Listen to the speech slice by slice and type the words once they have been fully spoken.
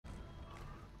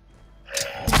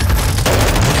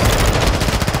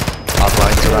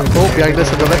behind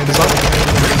us on the left as well.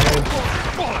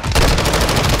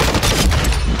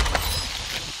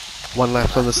 One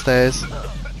left on the stairs.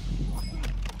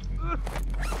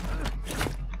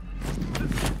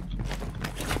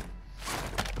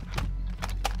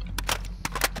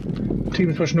 Team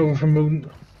is pushing over from Moon.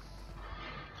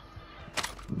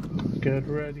 Get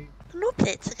ready. No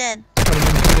plates again.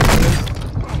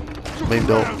 Main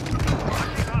door.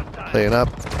 Playing up.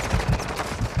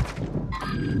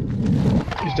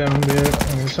 He's down there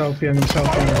on himself, behind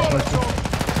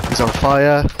himself. He's on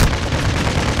fire.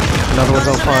 Another one's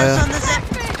on fire. On the zip.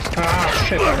 Ah,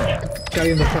 shit. Guy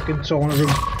in the fucking sauna room.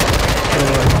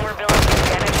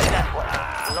 Vulnerabilities and its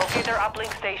network. Locate their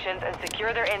uplink stations and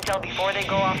secure their intel before they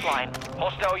go offline.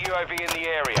 Hostile UAV in the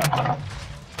area.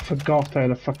 Forgot I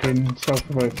had a fucking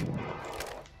self-revive.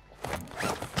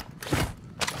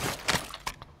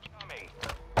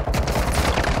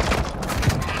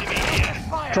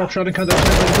 Drop shot and cut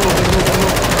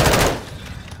that.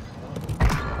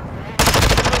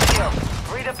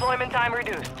 Redeployment time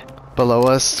reduced. Below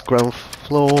us, ground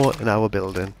floor in our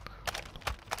building.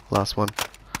 Last one.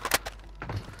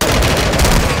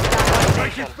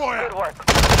 Good work.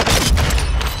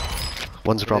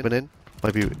 One's dropping in.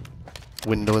 Might be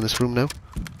window in this room now.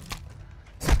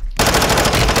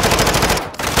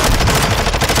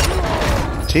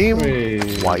 Team Hey.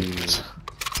 wiped.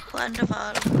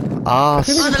 Wonderful. Arse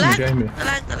Oh, the lag. Jamie. The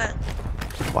lag. The lag.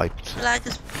 wiped. The lag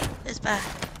is back.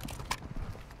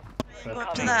 Go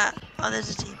up to that. Oh, there's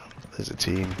a team. There's a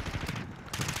team.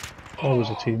 Always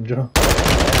a team, Joe. Get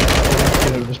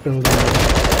out of this building.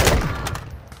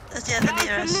 That's the other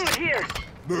nearest. Here.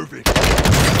 Moving.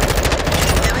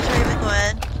 Yeah, which way we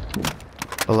going?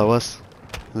 Below us.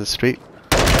 In the street.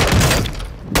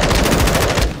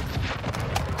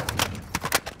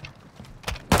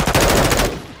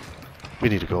 We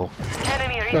need to go.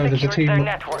 Enemy There's a resecured team their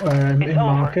network. in It's over.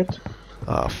 market.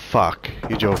 Oh fuck.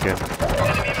 You joking.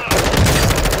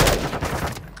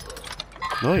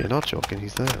 No, you're not joking.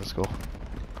 He's there. Let's go.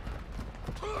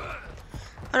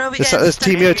 Or are we There's getting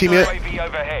team here, team here. UAV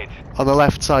overhead. On the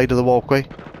left side of the walkway.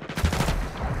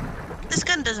 This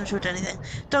gun doesn't shoot anything.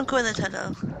 Don't go in the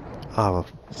tunnel. Oh, well,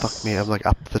 fuck me. I'm like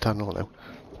up the tunnel now.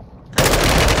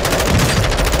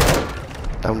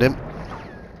 Downed him.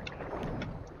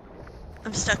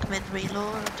 I'm stuck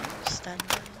mid-reload. Standing.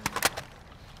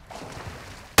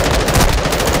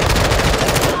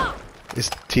 His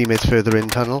teammates further in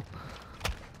tunnel.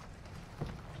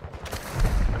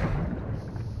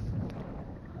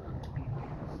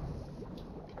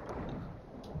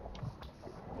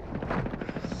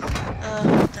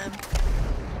 Oh, damn.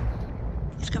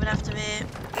 He's coming after me.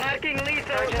 Marking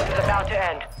lethal. Surgeons is about to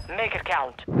end. Make it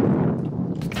count.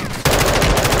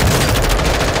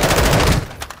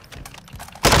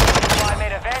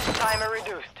 Climate event timer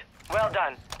reduced. Well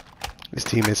done. His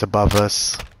teammates above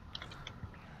us.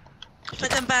 Should I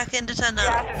come back into tunnel?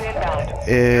 Gas is inbound. Squad mate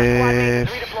is If...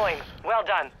 redeploying. Well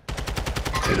done.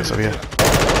 Take this over here.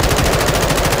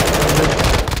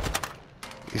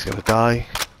 He's gonna die.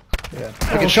 Yeah.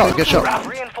 Get shot, get shot.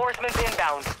 Reinforcements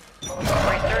inbound.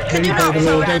 Can you Maybe not by the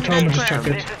go loadout, around Tom, that just check ground?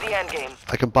 it. This is the end game.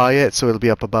 I can buy it, so it'll be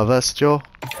up above us, Joe.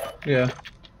 Yeah.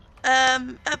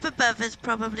 Up above is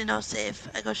probably not safe.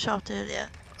 I got shot earlier.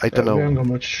 I don't We haven't know.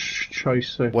 got much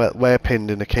choice there. We're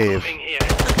pinned in a cave. Okay.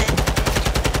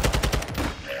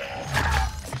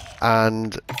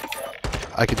 And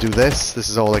I can do this. This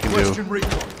is all I can do. Question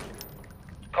recon.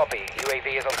 Copy.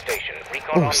 UAV is on station. Recon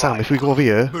Oh, online. Sam, if we go over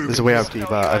here, there's a way out,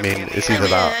 but I mean, it's either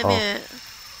that I'm or... here.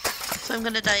 So I'm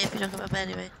gonna die if you don't come up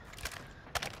anyway.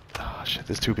 Oh shit,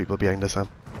 there's two people behind us, Sam.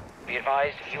 Be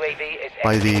advised, UAV is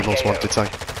By the exiting most AO. wanted sign.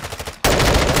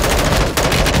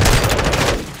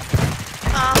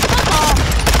 Oh, fuck off!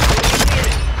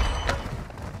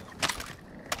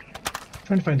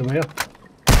 Trying to find a way up.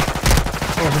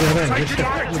 Oh, it's a bit of an just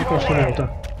across the water.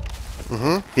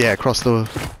 Yeah, across the...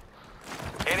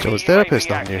 Enemy Joe's therapist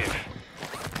UAV on you. active.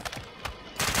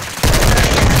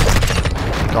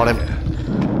 Got him.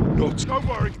 Don't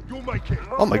worry, you'll make it.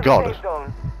 Oh my god.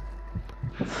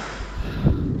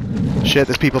 Shit,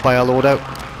 there's people by our loadout.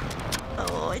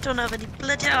 Oh, I don't have any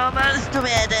bloody armor. There's no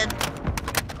way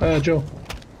in. Joe.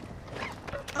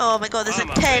 Oh my god, there's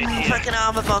like 10 fucking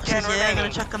armor boxes here. I'm gonna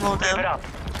chuck them all Give it down. up.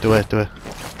 Do it, do it.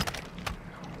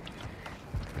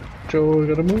 Joe, we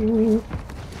gotta move.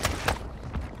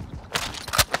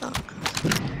 Oh,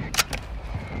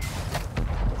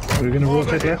 Are we gonna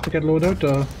rotate left to get loadout,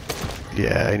 or...?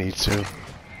 Yeah, I need to.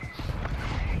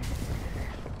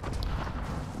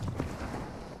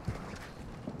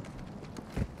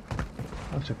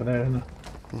 I'll check it there, innit?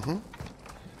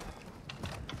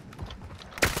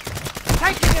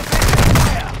 Taking effect.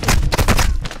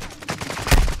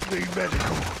 Need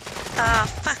medical. Ah,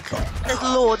 fuck. There's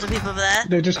loads of people over there.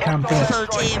 They're just camping. Full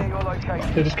team. Your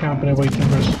location. They're just camping and waiting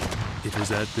for us. It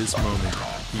was at this moment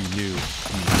he knew he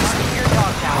was Your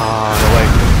dog tower. Ah,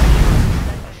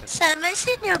 Sam, I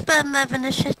seen your bum having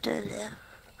a shit earlier.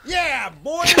 Yeah,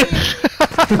 boy!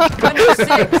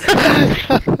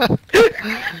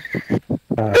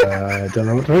 I don't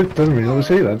know what to do. Doesn't really know what to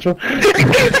say that, Joe.